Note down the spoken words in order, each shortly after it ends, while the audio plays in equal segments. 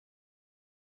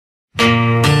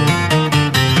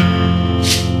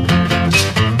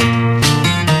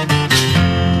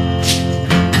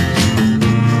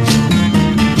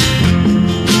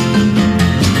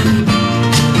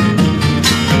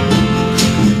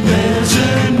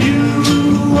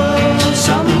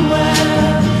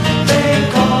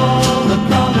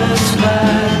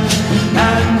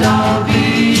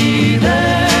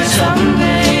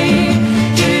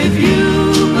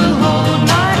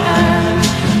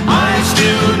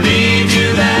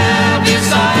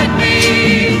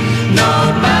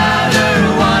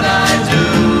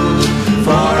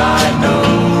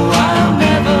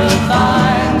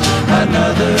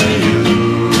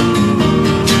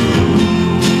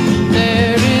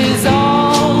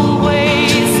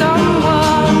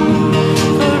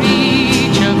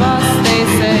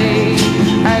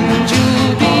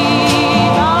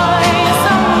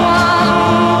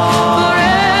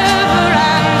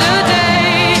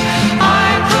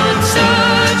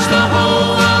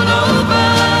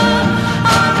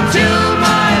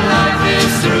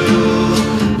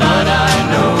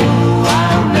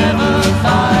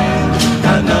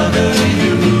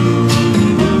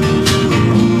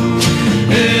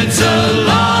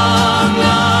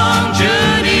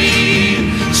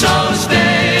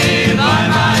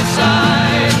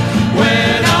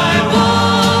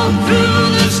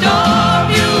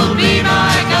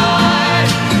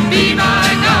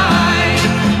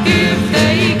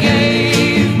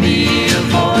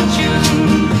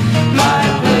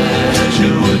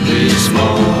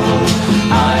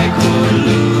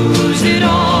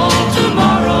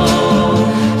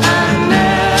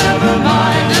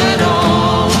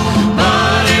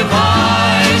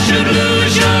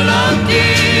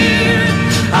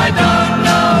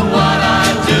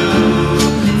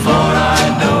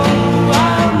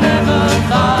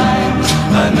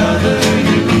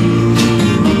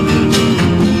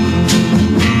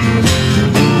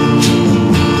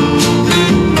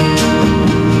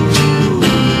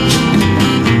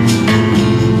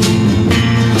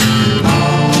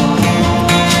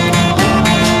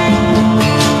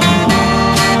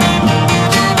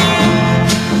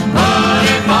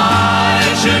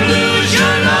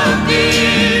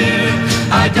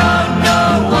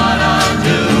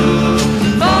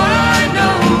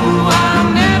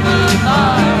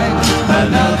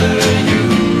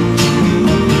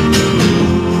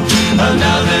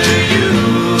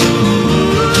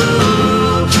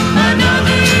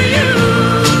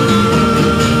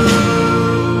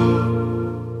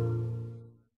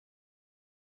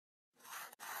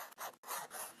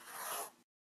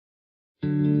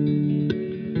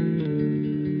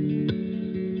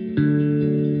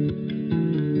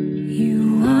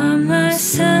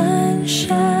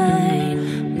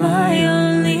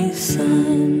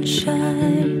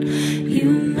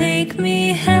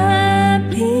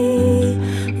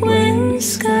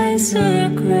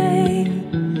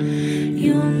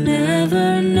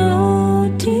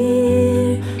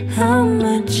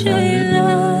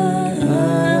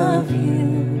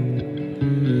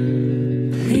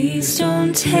Please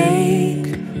don't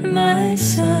take my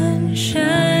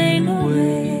sunshine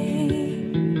away.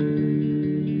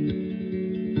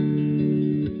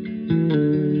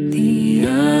 The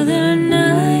other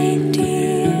night,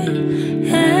 dear,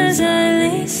 as I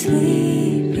lay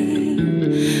sleeping,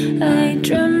 I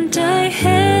dreamt I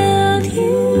held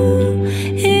you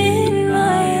in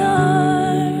my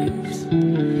arms.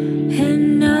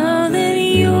 And now that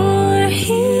you're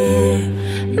here,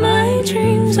 my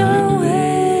dreams are waking,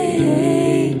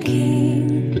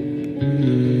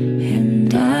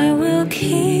 and I will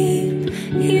keep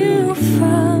you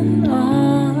from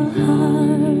all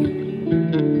harm.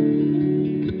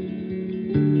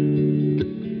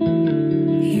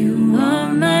 You are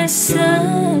my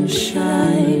sunshine,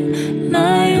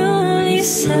 my only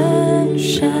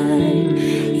sunshine.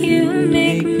 You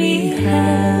make me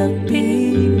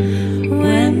happy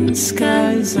when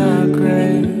skies are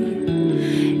gray.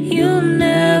 You'll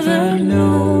never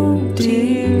know,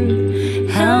 dear,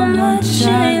 how much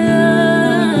I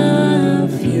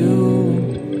love you.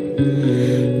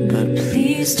 But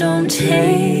please don't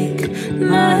take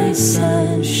my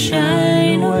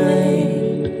sunshine away.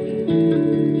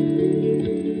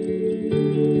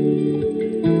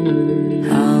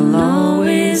 I'll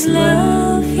always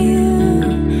love you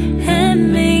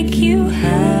and make you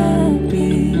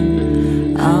happy.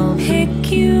 I'll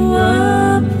pick you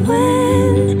up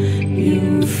when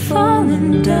you've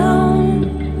fallen down.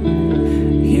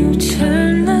 You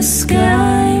turn the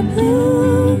sky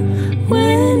blue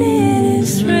when it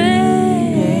is raining.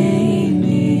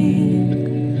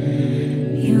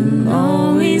 You'll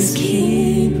always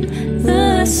keep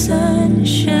the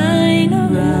sunshine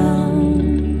around.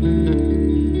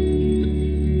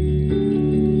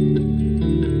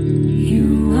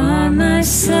 You are my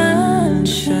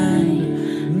sunshine,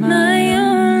 my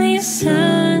only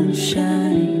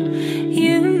sunshine.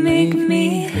 You make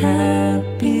me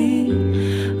happy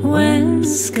when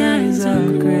skies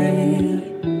are gray.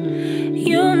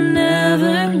 You'll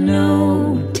never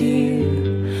know, dear,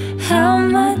 how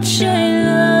much I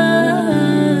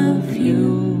love you.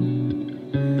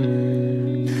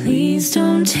 Please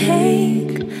don't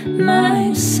take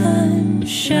my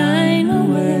sunshine